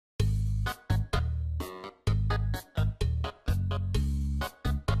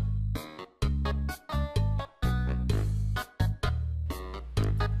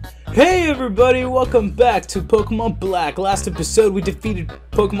Hey everybody, welcome back to Pokemon Black. Last episode we defeated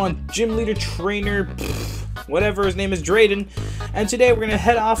Pokemon Gym Leader Trainer, whatever his name is, Drayden. And today we're gonna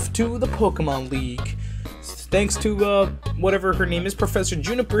head off to the Pokemon League. Thanks to, whatever her name is, Professor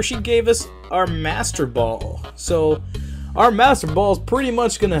Juniper, she gave us our Master Ball. So, our Master Ball is pretty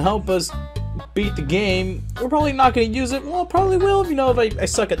much gonna help us beat the game. We're probably not gonna use it. Well, probably will, you know, if I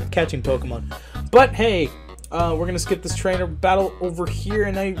suck at catching Pokemon. But hey, we're gonna skip this trainer battle over here,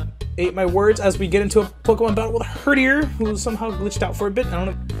 and I ate my words as we get into a Pokemon battle with Herdier, who somehow glitched out for a bit. I don't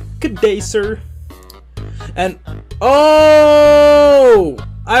know. Good day, sir. And oh,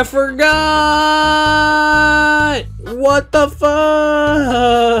 I forgot. What the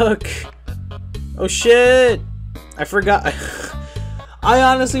fuck? Oh shit! I forgot. I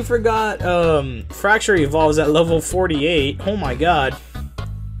honestly forgot. Fracture evolves at level 48. Oh my god.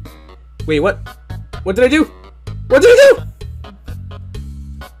 Wait, what? What did I do? What did I do?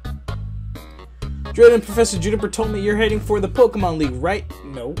 Drayden, Professor Juniper told me you're heading for the Pokemon League, right?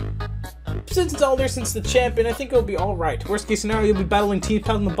 No. Since it's older, since the champion, I think it'll be alright. Worst case scenario, you'll be battling Team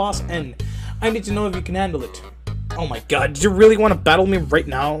Pound the boss, and I need to know if you can handle it. Oh my god, do you really want to battle me right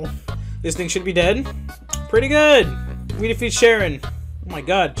now? This thing should be dead? Pretty good. We defeat Sharon. Oh my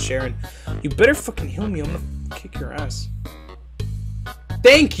god, Sharon. You better fucking heal me, I'm gonna kick your ass.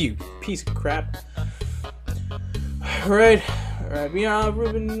 Thank you, piece of crap. Alright, yeah,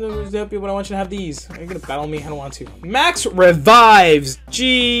 Ruben, but I want you to have these. Are you gonna battle me? I don't want to. Max revives!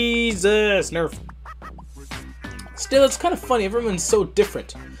 Jesus! Nerf. Still, it's kind of funny. Everyone's so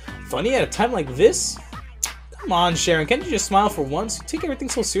different. Funny at a time like this? Come on, Sharon. Can't you just smile for once? You take everything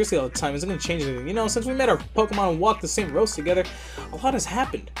so seriously all the time. Isn't gonna change anything. You know, since we met our Pokemon and walked the same roads together, a lot has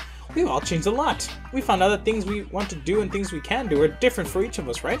happened. We've all changed a lot. We found out that things we want to do and things we can do are different for each of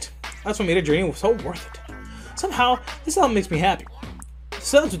us, right? That's what made our journey so worth it. Somehow, this all makes me happy.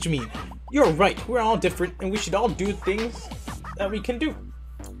 So that's what you mean. You're right, we're all different, and we should all do things that we can do.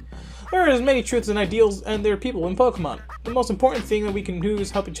 There are as many truths and ideals, and there are people in Pokemon. The most important thing that we can do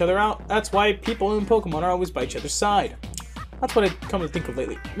is help each other out. That's why people in Pokemon are always by each other's side. That's what I've come to think of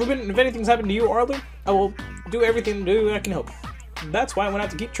lately. Ruben, if anything's happened to you or Arlen, I will do everything I can help. That's why I went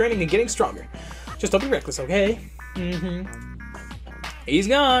out to keep training and getting stronger. Just don't be reckless, okay? He's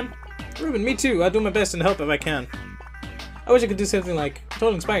gone. Ruben, me too. I'll do my best and help if I can. I wish I could do something like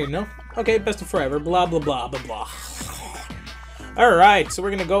totally inspiring, no? Okay, best of forever, blah blah blah blah blah. Alright, so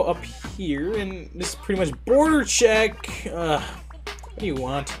we're gonna go up here, and this is pretty much border check. What do you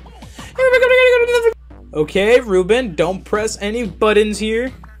want? Okay, Ruben, don't press any buttons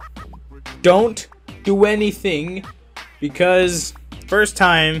here. Don't do anything, because first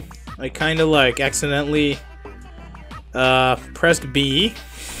time I kinda like accidentally pressed B.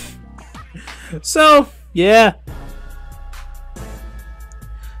 So, yeah.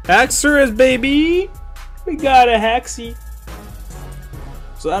 Haxorus, baby! We got a Haxie.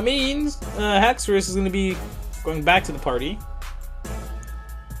 So that means Haxorus is going to be going back to the party.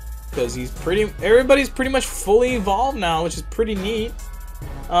 Because everybody's pretty much fully evolved now, which is pretty neat.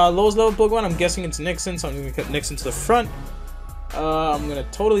 Lowest level Pokemon, I'm guessing it's Nixon, so I'm going to cut Nixon to the front. I'm going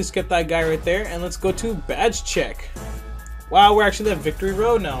to totally skip that guy right there, and let's go to badge check. Wow, we're actually at Victory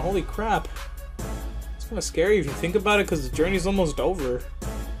Road now, holy crap. It's kind of scary if you think about it, because the journey's almost over.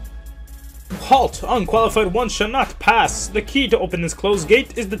 Halt! Unqualified ones shall not pass. The key to open this closed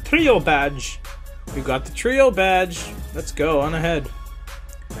gate is the Trio badge. We got the Trio badge. Let's go, on ahead.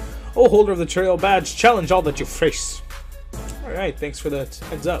 Oh, holder of the Trio badge, challenge all that you face. Alright, thanks for that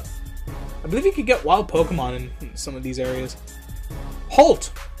heads up. I believe you could get wild Pokemon in some of these areas.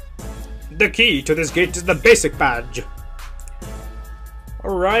 Halt! The key to this gate is the basic badge.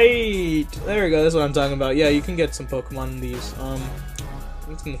 Alright, there we go, that's what I'm talking about. Yeah, you can get some Pokemon in these. I'm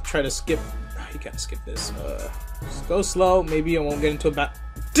just gonna try to skip. You can't skip this. Just go slow. Maybe I won't get into a bat.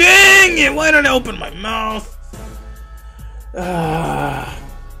 Dang it! Why did I open my mouth?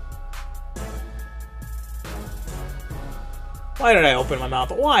 Why did I open my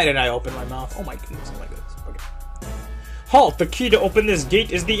mouth? Why did I open my mouth? Oh my goodness! Oh my goodness! Okay. Halt! The key to open this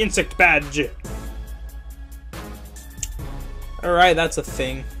gate is the insect badge. All right, that's a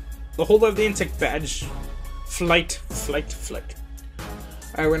thing. The holder of the insect badge. Flight.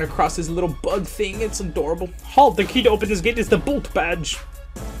 Alright, we're gonna cross this little bug thing. It's adorable. Halt! The key to open this gate is the bolt badge.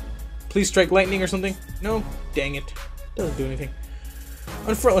 Please strike lightning or something. No? Dang it. Doesn't do anything.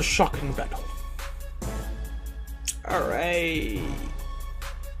 Unfurl a shock in battle. Alright.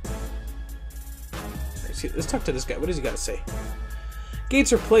 Let's talk to this guy. What does he got to say?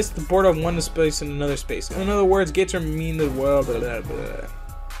 Gates are placed at the border of one space and another space. In other words, gates are mean the world. Blah, blah, blah.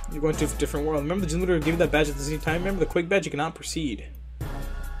 You're going to a different world. Remember the gym leader gave you that badge at the same time? Remember the quick badge? You cannot proceed.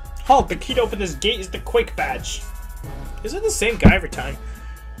 Halt! The key to open this gate is the Quake badge. Is it the same guy every time?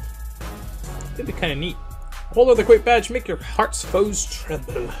 That'd be kind of neat. Hold on the Quake badge, make your heart's foes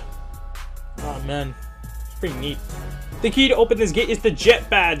tremble. Oh man, it's pretty neat. The key to open this gate is the Jet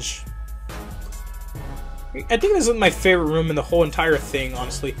badge. I think this is my favorite room in the whole entire thing,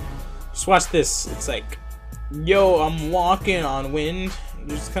 honestly. Just watch this. It's like, yo, I'm walking on wind.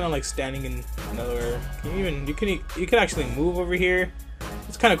 You're just kind of like standing in nowhere. You can actually move over here.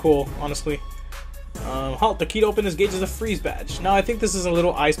 It's kind of cool, honestly. Halt! The key to open this gate is the freeze badge. Now I think this is a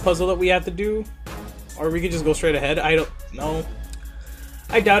little ice puzzle that we have to do, or we could just go straight ahead. I don't know.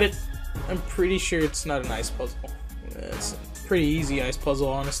 I doubt it. I'm pretty sure it's not an ice puzzle. It's a pretty easy ice puzzle,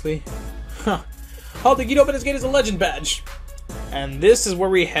 honestly. Huh. Halt! The key to open this gate is a legend badge. And this is where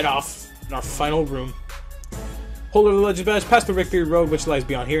we head off in our final room. Hold the legend badge, pass the Victory Road, which lies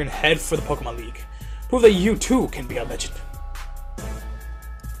beyond here, and head for the Pokemon League. Prove that you too can be a legend.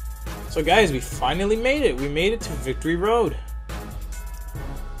 So guys, we finally made it. We made it to Victory Road.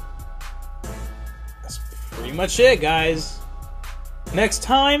 That's pretty much it, guys. Next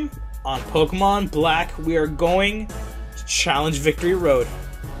time on Pokemon Black, we are going to challenge Victory Road.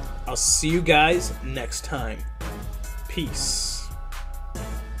 I'll see you guys next time. Peace.